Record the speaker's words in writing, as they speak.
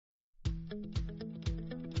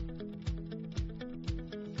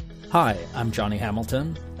Hi, I'm Johnny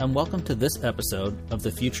Hamilton, and welcome to this episode of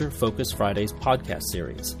the Future Focus Fridays podcast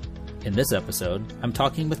series. In this episode, I'm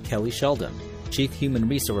talking with Kellie Sheldon, Chief Human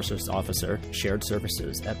Resources Officer, Shared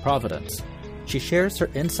Services at Providence. She shares her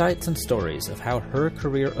insights and stories of how her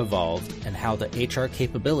career evolved and how the HR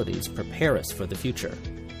capabilities prepare us for the future.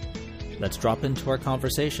 Let's drop into our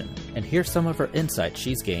conversation and hear some of her insights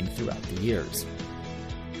she's gained throughout the years.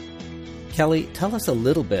 Kellie, tell us a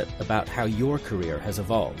little bit about how your career has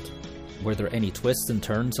evolved. Were there any twists and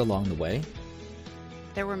turns along the way?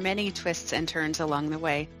 There were many twists and turns along the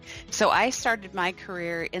way. So I started my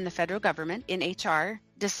career in the federal government in HR,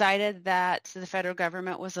 decided that the federal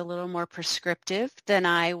government was a little more prescriptive than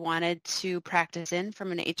I wanted to practice in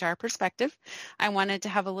from an HR perspective. I wanted to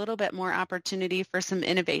have a little bit more opportunity for some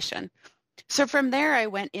innovation. So from there, I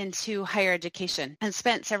went into higher education and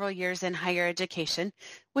spent several years in higher education,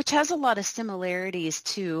 which has a lot of similarities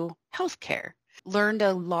to healthcare. Learned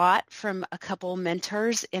a lot from a couple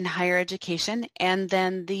mentors in higher education, and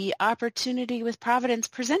then the opportunity with Providence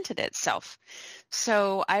presented itself.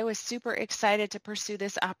 So I was super excited to pursue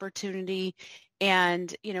this opportunity.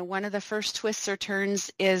 And, one of the first twists or turns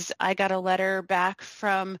is I got a letter back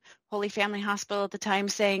from Holy Family Hospital at the time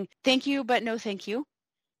saying, "Thank you, but no thank you."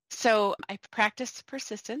 So I practiced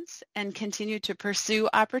persistence and continued to pursue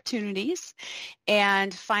opportunities.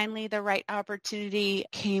 And finally, the right opportunity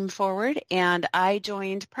came forward and I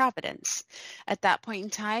joined Providence. At that point in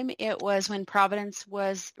time, it was when Providence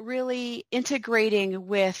was really integrating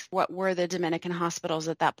with what were the Dominican hospitals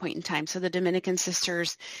at that point in time. So the Dominican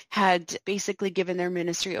sisters had basically given their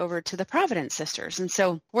ministry over to the Providence sisters. And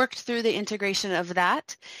so worked through the integration of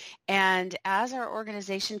that. And as our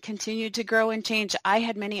organization continued to grow and change, I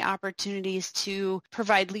had many opportunities to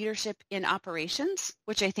provide leadership in operations,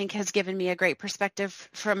 which I think has given me a great perspective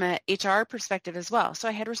from an HR perspective as well. So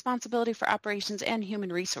I had responsibility for operations and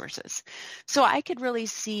human resources. So I could really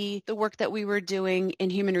see the work that we were doing in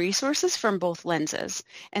human resources from both lenses.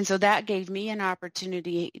 And so that gave me an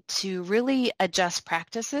opportunity to really adjust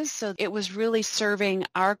practices. So it was really serving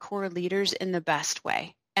our core leaders in the best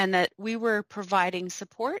way, and that we were providing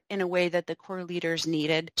support in a way that the core leaders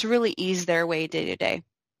needed to really ease their way day to day.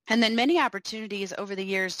 And then many opportunities over the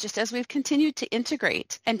years, just as we've continued to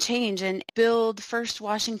integrate and change and build first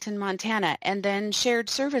Washington, Montana, and then shared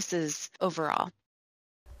services overall.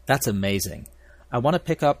 That's amazing. I want to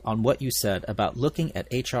pick up on what you said about looking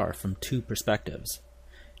at HR from two perspectives.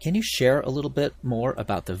 Can you share a little bit more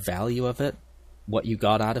about the value of it, what you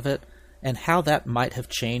got out of it, and how that might have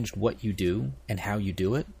changed what you do and how you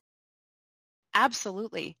do it?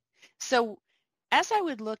 Absolutely. So as I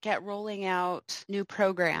would look at rolling out new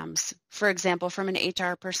programs, for example, from an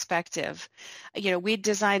HR perspective, we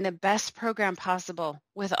designed the best program possible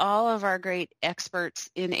with all of our great experts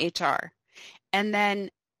in HR. And then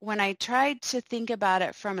when I tried to think about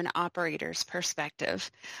it from an operator's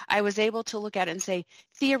perspective, I was able to look at it and say,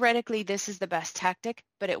 theoretically, this is the best tactic,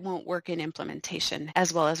 but it won't work in implementation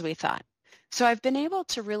as well as we thought. So I've been able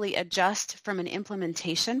to really adjust from an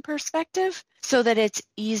implementation perspective so that it's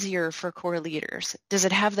easier for core leaders. Does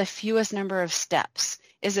it have the fewest number of steps?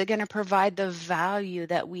 Is it going to provide the value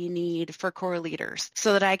that we need for core leaders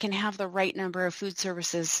so that I can have the right number of food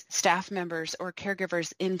services staff members or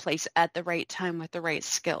caregivers in place at the right time with the right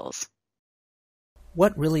skills?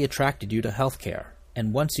 What really attracted you to healthcare?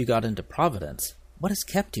 And once you got into Providence, what has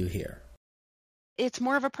kept you here? It's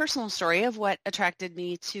more of a personal story of what attracted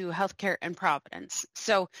me to healthcare and Providence.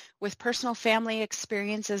 So with personal family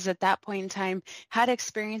experiences at that point in time, had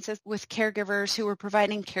experiences with caregivers who were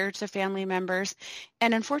providing care to family members.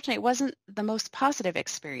 And unfortunately, it wasn't the most positive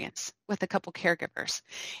experience with a couple caregivers.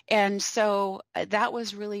 And so that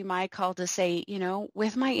was really my call to say,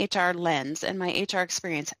 with my HR lens and my HR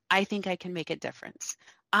experience, I think I can make a difference.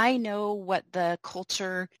 I know what the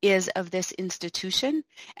culture is of this institution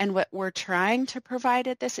and what we're trying to provide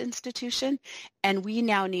at this institution, and we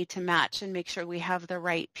now need to match and make sure we have the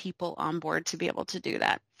right people on board to be able to do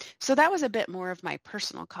that. So that was a bit more of my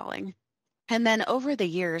personal calling. And then over the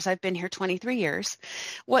years, I've been here 23 years,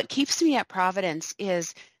 what keeps me at Providence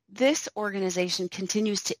is this organization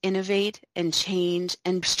continues to innovate and change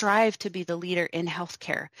and strive to be the leader in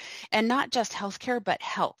healthcare, and not just healthcare, but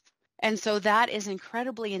health. And so that is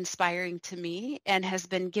incredibly inspiring to me and has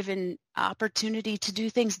been given opportunity to do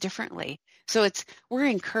things differently. So we're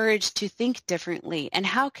encouraged to think differently. And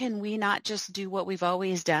how can we not just do what we've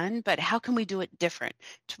always done, but how can we do it different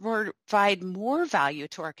to provide more value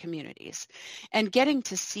to our communities? And getting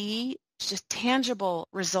to see just tangible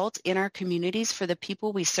results in our communities for the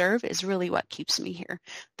people we serve is really what keeps me here.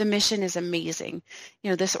 The mission is amazing.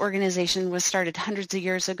 This organization was started hundreds of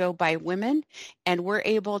years ago by women, and we're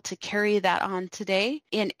able to carry that on today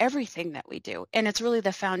in everything that we do. And it's really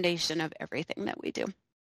the foundation of everything that we do.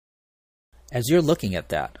 As you're looking at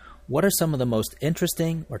that, what are some of the most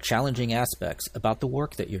interesting or challenging aspects about the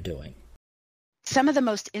work that you're doing? Some of the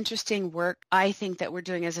most interesting work I think that we're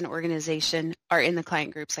doing as an organization are in the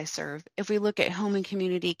client groups I serve. If we look at home and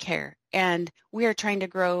community care, and we are trying to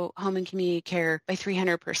grow home and community care by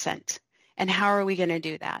 300%. And how are we going to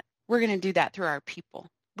do that? We're going to do that through our people.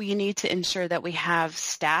 We need to ensure that we have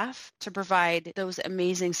staff to provide those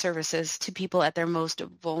amazing services to people at their most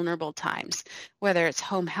vulnerable times, whether it's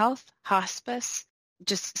home health, hospice,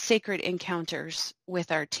 just sacred encounters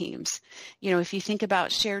with our teams. If you think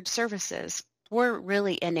about shared services, we're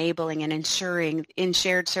really enabling and ensuring in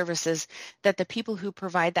shared services that the people who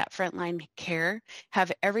provide that frontline care have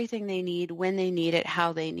everything they need, when they need it,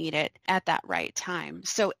 how they need it, at that right time.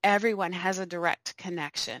 So everyone has a direct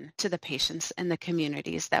connection to the patients and the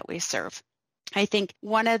communities that we serve. I think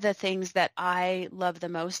one of the things that I love the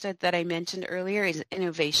most that I mentioned earlier is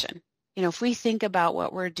innovation. If we think about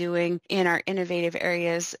what we're doing in our innovative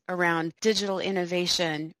areas around digital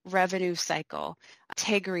innovation, revenue cycle,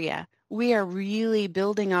 Tegria, we are really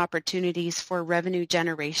building opportunities for revenue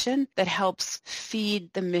generation that helps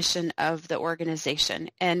feed the mission of the organization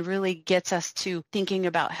and really gets us to thinking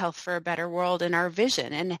about health for a better world and our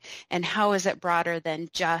vision and how is it broader than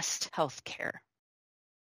just healthcare.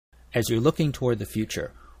 As you're looking toward the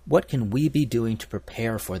future, what can we be doing to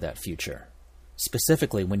prepare for that future?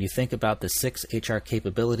 Specifically, when you think about the 6 HR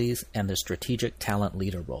capabilities and the strategic talent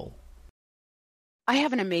leader role. I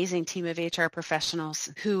have an amazing team of HR professionals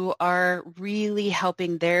who are really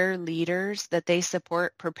helping their leaders that they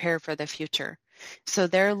support prepare for the future. So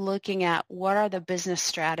they're looking at what are the business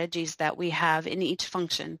strategies that we have in each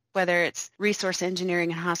function, whether it's resource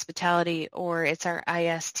engineering and hospitality, or it's our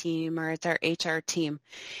IS team, or it's our HR team,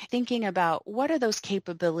 thinking about what are those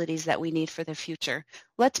capabilities that we need for the future.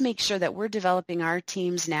 Let's make sure that we're developing our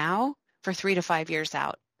teams now for 3 to 5 years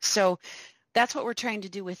out. So that's what we're trying to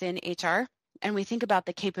do within HR. And we think about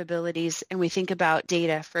the capabilities and we think about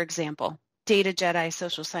data, for example, data Jedi,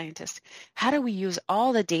 social scientists. How do we use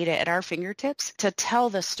all the data at our fingertips to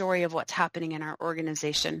tell the story of what's happening in our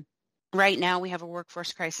organization? Right now, we have a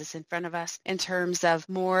workforce crisis in front of us in terms of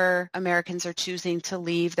more Americans are choosing to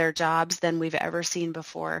leave their jobs than we've ever seen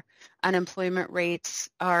before. Unemployment rates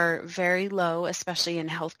are very low, especially in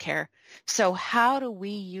healthcare. So how do we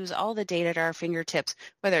use all the data at our fingertips,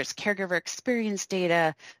 whether it's caregiver experience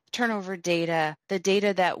data, turnover data, the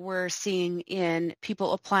data that we're seeing in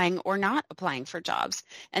people applying or not applying for jobs,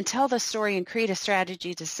 and tell the story and create a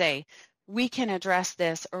strategy to say, we can address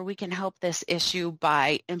this or we can help this issue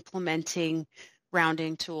by implementing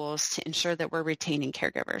rounding tools to ensure that we're retaining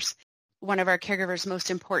caregivers. One of our caregivers' most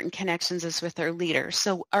important connections is with their leaders.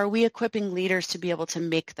 So are we equipping leaders to be able to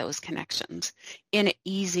make those connections in an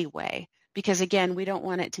easy way? Because again, we don't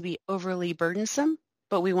want it to be overly burdensome,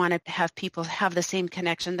 but we want to have people have the same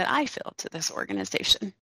connection that I feel to this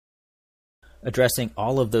organization. Addressing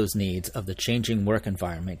all of those needs of the changing work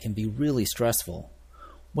environment can be really stressful.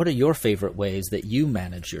 What are your favorite ways that you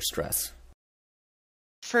manage your stress?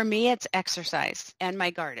 For me, it's exercise and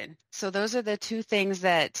my garden. So those are the two things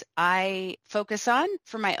that I focus on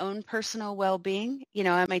for my own personal well-being.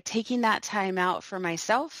 Am I taking that time out for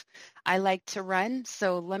myself? I like to run,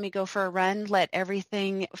 so let me go for a run, let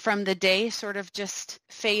everything from the day sort of just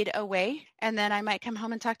fade away, and then I might come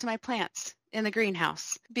home and talk to my plants in the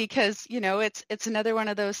greenhouse because, it's another one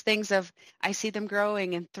of those things of I see them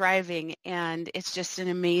growing and thriving, and it's just an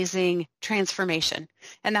amazing transformation.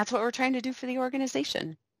 And that's what we're trying to do for the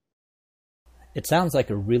organization. It sounds like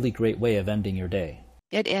a really great way of ending your day.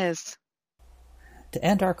 It is. To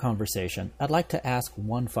end our conversation, I'd like to ask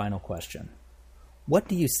one final question. What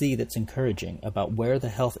do you see that's encouraging about where the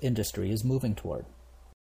health industry is moving toward?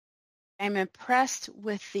 I'm impressed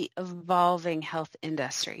with the evolving health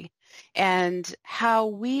industry and how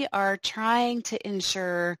we are trying to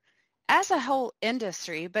ensure, as a whole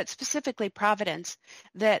industry, but specifically Providence,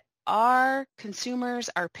 that our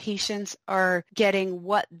consumers, our patients are getting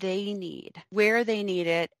what they need, where they need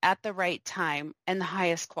it, at the right time, and the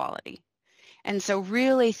highest quality. And so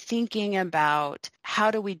really thinking about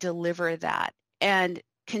how do we deliver that and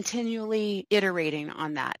continually iterating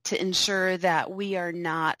on that to ensure that we are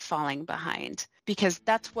not falling behind, because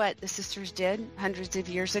that's what the sisters did hundreds of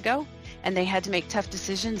years ago, and they had to make tough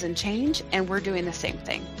decisions and change, and we're doing the same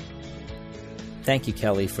thing. Thank you,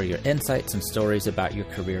 Kellie, for your insights and stories about your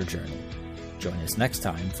career journey. Join us next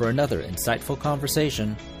time for another insightful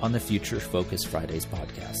conversation on the Future Focus Fridays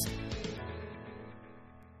podcast.